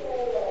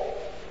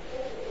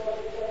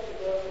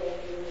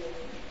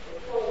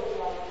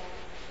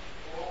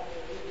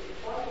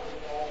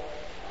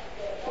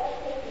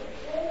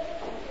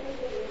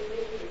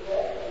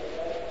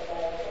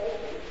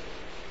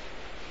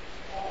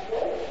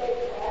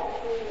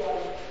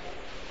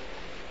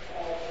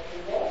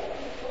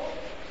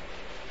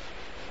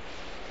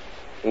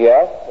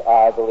 Yes,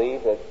 I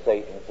believe that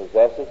Satan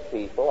possesses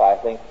people. I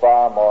think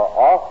far more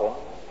often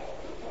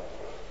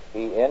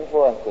he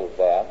influences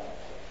them.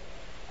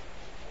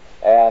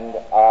 And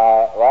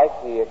I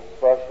like the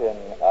expression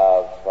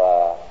of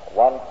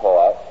one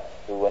poet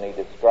who, when he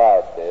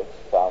described this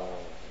some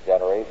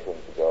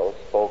generations ago,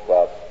 spoke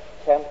of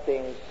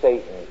tempting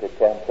Satan to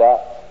tempt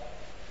us.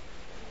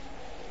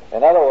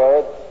 In other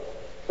words,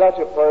 such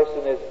a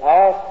person is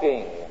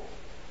asking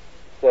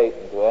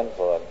Satan to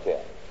influence him.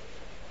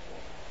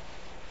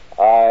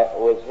 I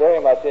was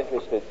very much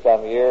interested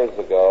some years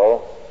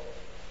ago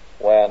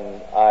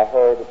when I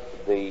heard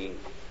the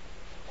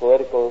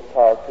political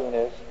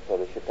cartoonist for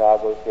the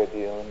Chicago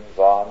Tribune,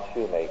 Von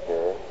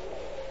Shoemaker,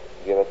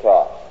 give a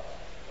talk.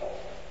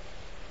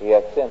 He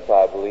has since,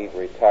 I believe,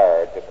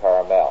 retired to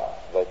Carmel,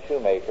 but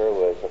Shoemaker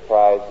was a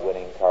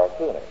prize-winning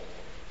cartoonist.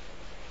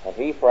 And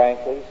he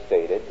frankly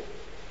stated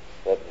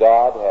that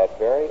God had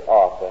very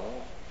often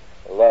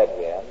led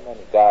him and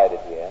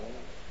guided him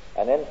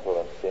and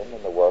influenced him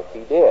in the work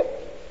he did,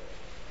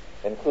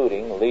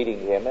 including leading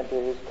him into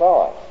his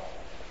calling.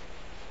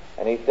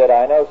 And he said,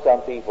 I know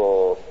some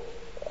people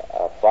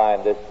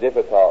find this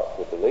difficult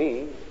to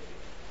believe,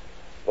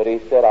 but he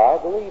said, I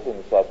believe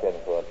in such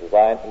influences.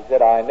 He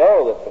said, I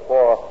know that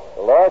before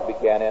the Lord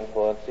began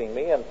influencing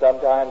me, and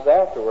sometimes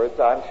afterwards,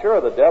 I'm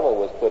sure the devil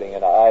was putting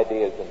in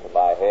ideas into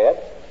my head.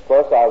 Of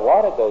course, I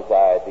wanted those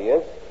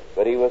ideas,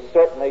 but he was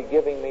certainly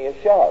giving me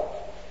a shove.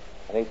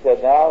 And he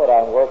said, now that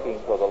I'm working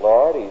for the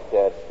Lord, he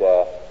said,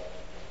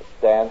 it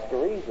stands to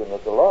reason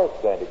that the Lord's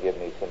going to give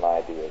me some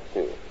ideas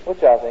too,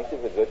 which I think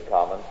is a good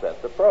common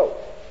sense approach.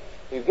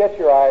 You get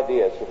your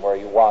ideas from where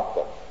you want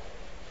them.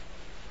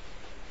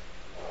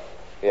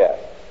 Yes.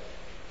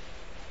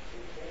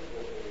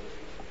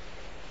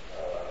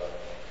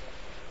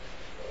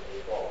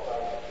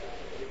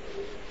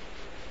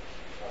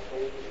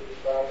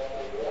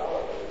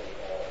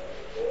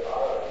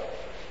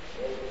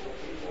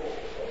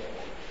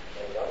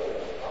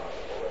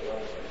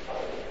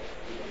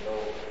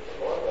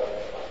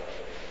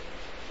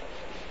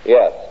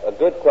 Yes, a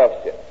good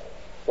question.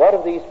 What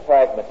have these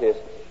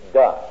pragmatists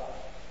done?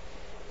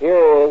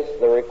 Here is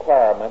the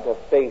requirement of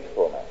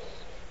faithfulness.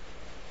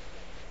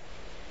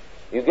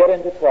 You get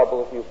into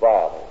trouble if you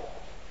violate it.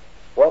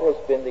 What has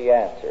been the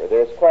answer?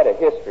 There's quite a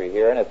history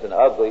here, and it's an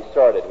ugly,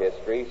 sordid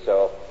history,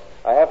 so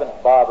I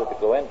haven't bothered to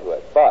go into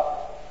it.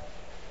 But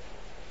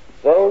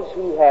those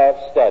who have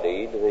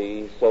studied,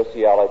 the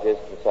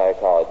sociologists and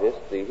psychologists,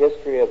 the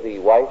history of the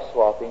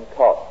wife-swapping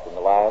cults in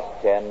the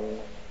last 10,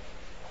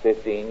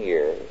 15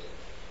 years,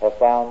 have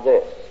found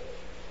this.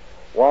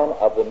 One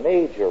of the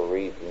major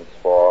reasons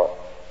for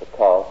the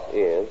cults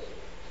is,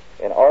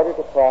 in order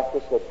to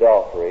practice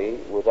adultery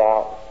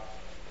without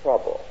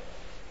trouble.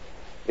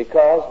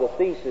 Because the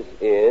thesis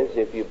is,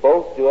 if you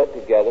both do it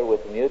together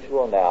with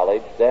mutual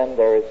knowledge, then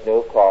there is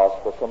no cause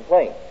for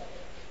complaint.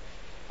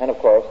 And of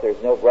course,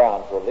 there's no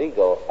ground for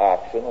legal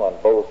action when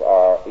both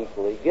are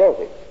equally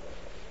guilty.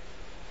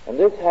 And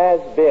this has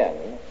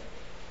been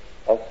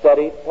a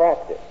studied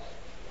practice.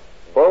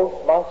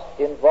 Both must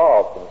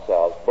involve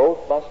themselves,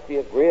 both must be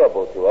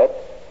agreeable to it.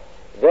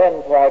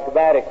 Then,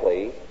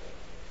 pragmatically,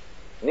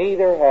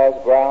 neither has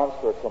grounds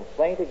for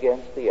complaint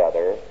against the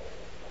other,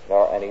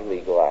 nor any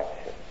legal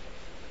action.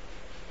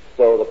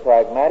 So the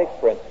pragmatic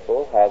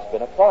principle has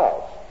been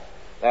applied.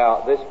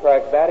 Now, this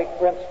pragmatic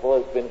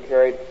principle has been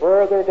carried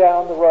further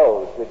down the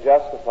road to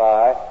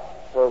justify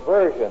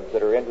perversions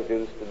that are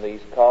introduced in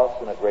these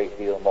cults and a great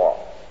deal more.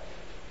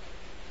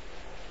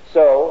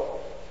 So,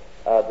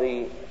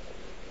 the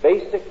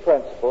basic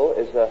principle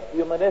is a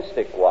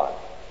humanistic one.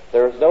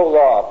 There is no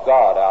law of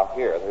God out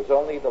here. There's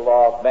only the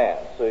law of man.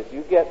 So if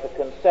you get the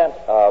consent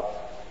of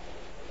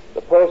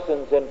the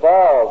persons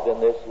involved in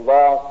this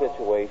law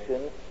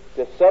situation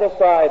to set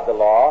aside the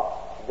law,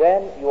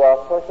 then you are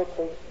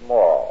perfectly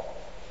moral.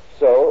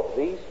 So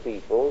these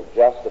people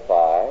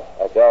justify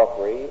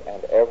adultery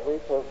and every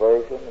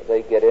perversion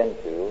they get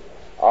into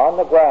on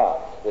the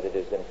grounds that it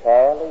is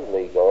entirely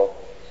legal,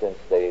 since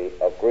they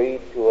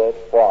agreed to it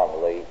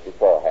formally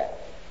beforehand.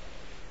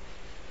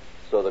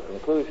 So the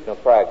conclusion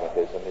of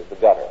pragmatism is the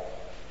gutter.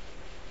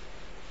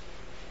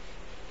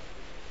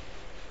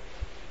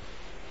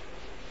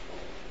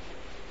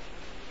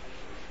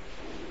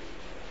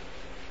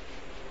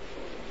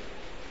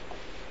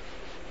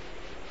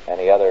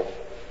 Any other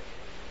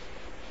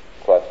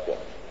questions?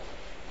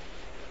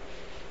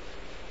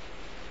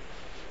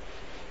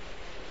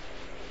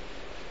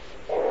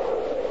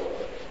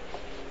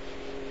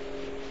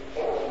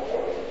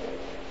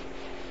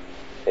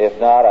 If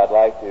not, I'd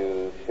like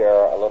to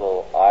share a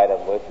little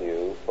item with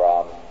you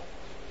from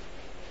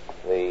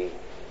the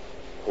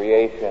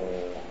creation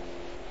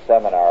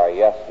seminar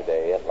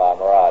yesterday at La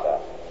Mirada.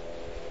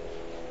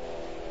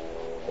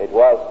 It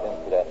was,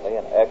 incidentally,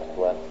 an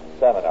excellent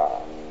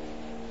seminar.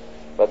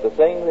 But the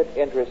thing that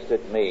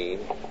interested me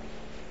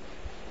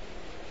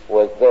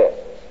was this.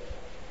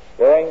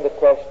 During the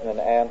question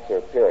and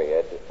answer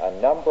period, a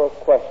number of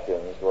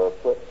questions were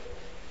put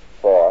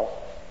forth,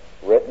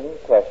 written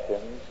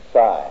questions,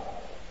 signed.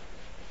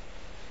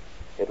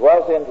 It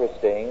was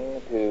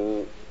interesting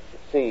to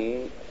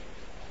see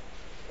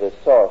the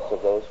source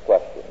of those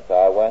questions.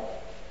 I went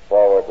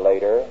forward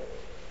later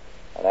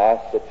and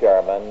asked the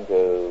chairman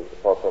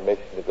for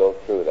permission to go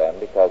through them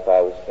because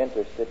I was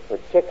interested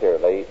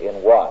particularly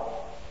in one.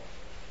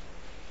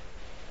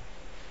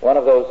 One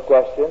of those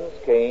questions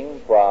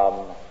came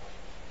from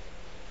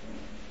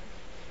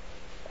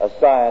a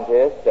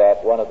scientist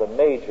at one of the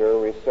major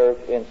research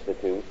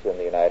institutes in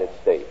the United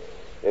States.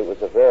 It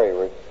was a very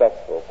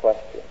respectful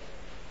question,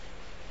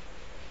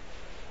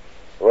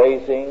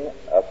 raising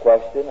a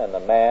question, and the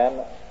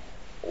man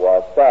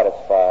was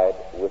satisfied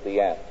with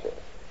the answer.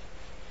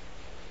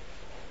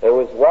 There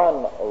was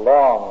one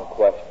long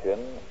question,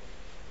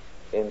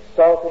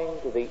 insulting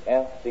to the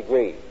nth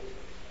degree,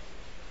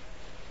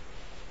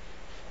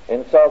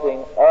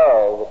 insulting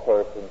all the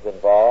persons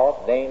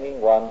involved,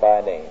 naming one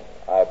by name.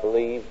 I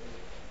believe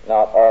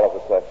not all of the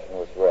question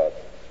was read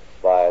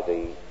by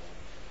the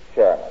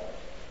chairman.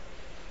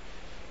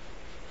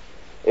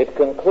 It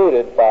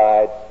concluded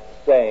by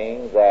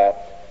saying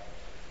that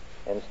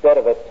instead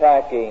of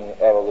attacking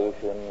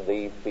evolution,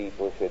 these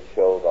people should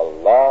show the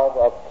love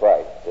of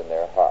Christ in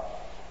their hearts.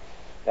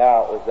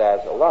 Now, it was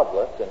as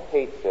loveless and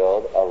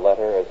hate-filled a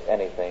letter as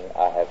anything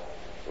I have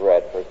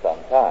read for some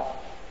time.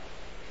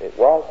 It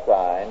was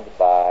signed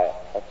by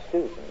a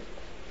student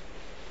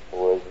who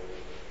was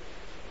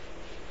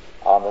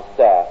on the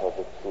staff of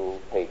the school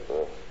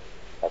paper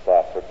at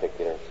that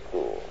particular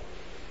school.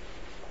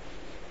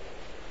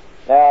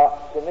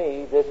 Now, to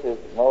me, this is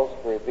most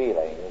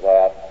revealing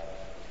that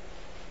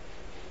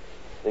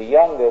the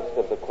youngest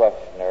of the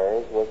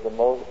questioners was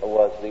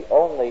the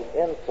only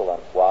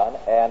insolent one,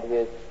 and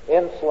his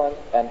insolence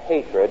and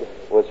hatred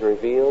was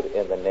revealed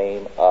in the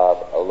name of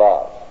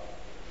love.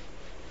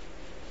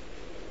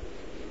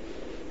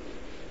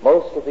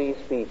 Most of these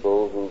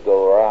people who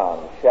go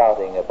around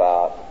shouting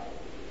about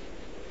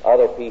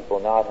other people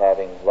not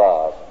having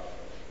love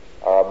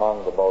are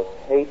among the most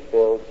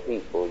hate-filled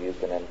people you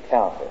can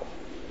encounter.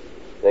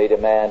 They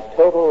demand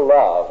total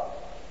love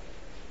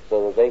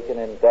so that they can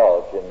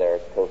indulge in their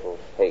total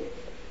hate.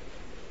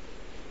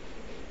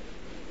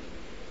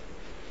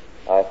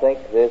 I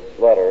think this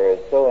letter is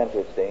so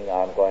interesting,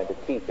 I'm going to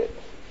keep it.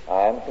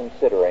 I am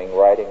considering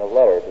writing a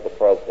letter to the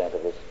president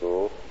of the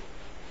school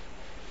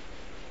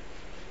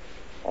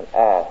and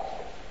ask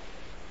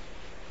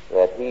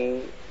that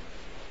he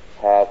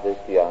have this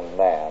young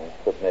man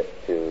submit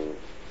to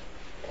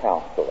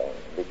counseling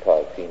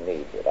because he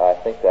needs it. I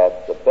think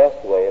that's the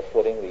best way of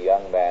putting the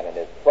young man in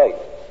his place,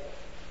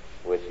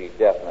 which he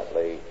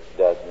definitely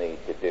does need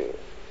to do.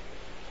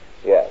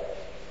 Yes.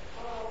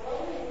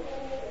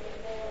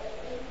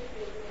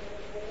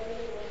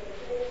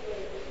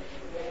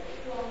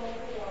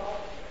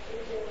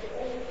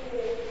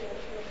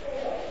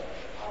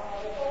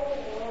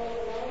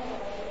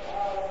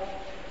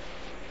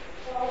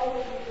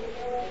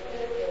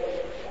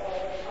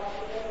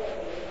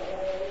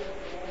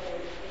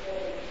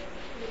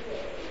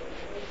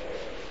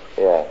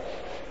 Yes.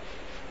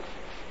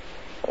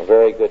 A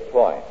very good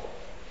point.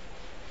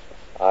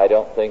 I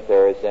don't think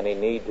there is any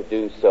need to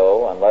do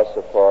so unless,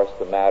 of course,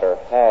 the matter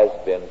has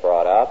been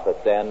brought up,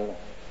 but then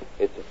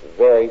it's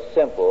very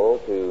simple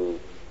to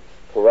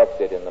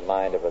correct it in the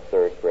mind of a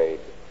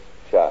third-grade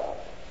child.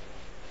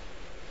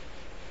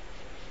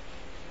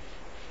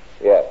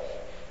 Yes.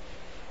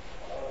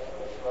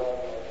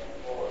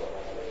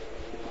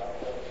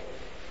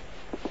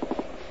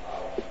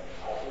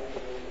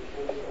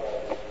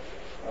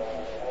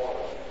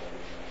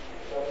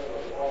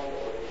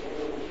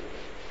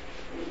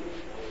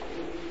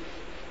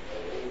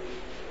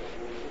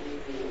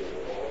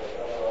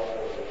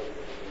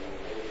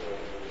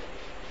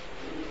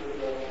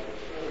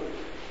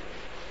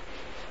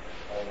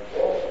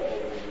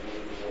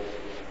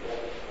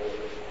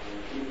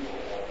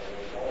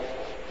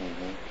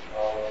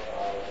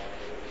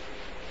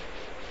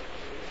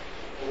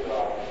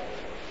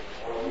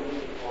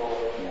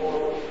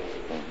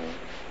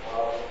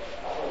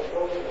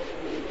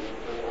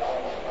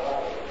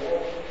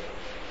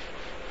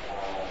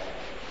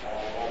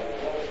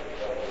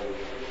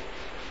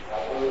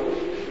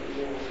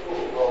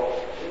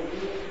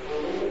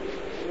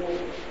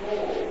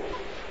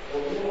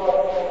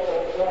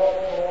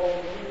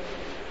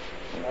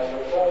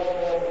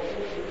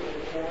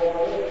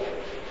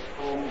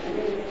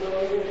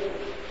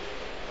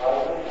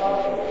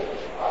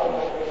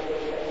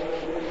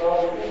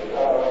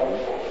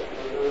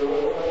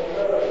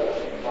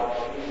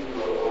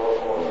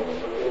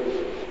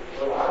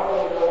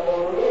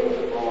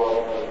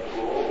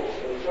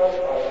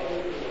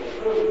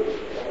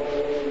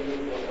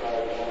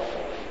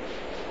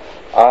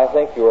 I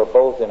think you are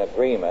both in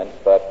agreement,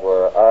 but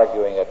we're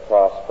arguing at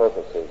cross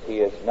purposes. He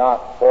is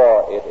not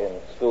for it in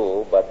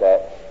school, but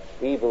that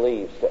he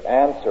believes to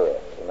answer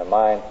it in the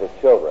minds of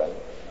children,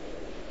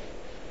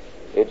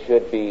 it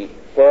should be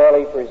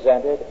fairly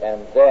presented,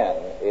 and then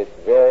its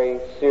very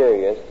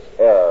serious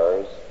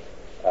errors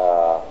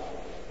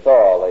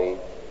thoroughly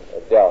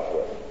dealt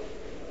with.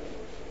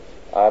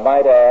 I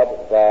might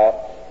add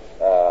that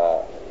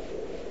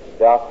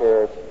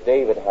Dr.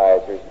 David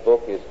Heiser's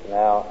book is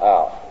now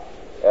out,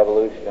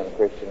 Evolution and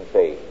Christian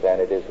Faith, and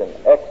it is an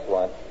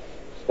excellent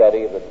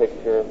study of the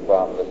picture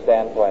from the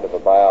standpoint of a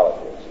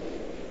biologist.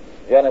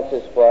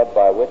 Genesis Flood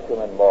by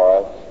Whitcomb and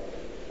Morris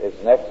is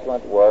an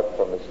excellent work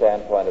from the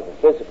standpoint of the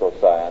physical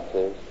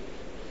sciences,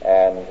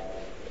 and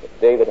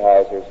David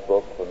Heiser's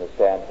book from the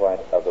standpoint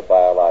of the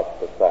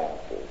biological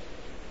sciences.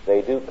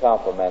 They do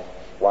complement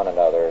one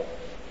another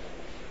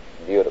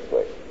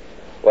beautifully.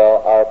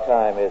 Well, our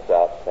time is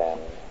up, and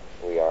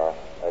we are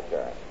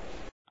adjourned.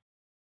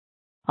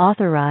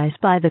 Authorized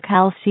by the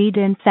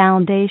Chalcedon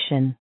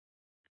Foundation.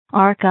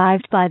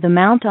 Archived by the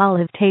Mount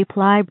Olive Tape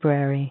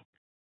Library.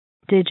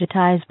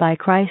 Digitized by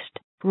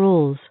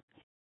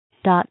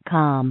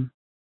ChristRules.com.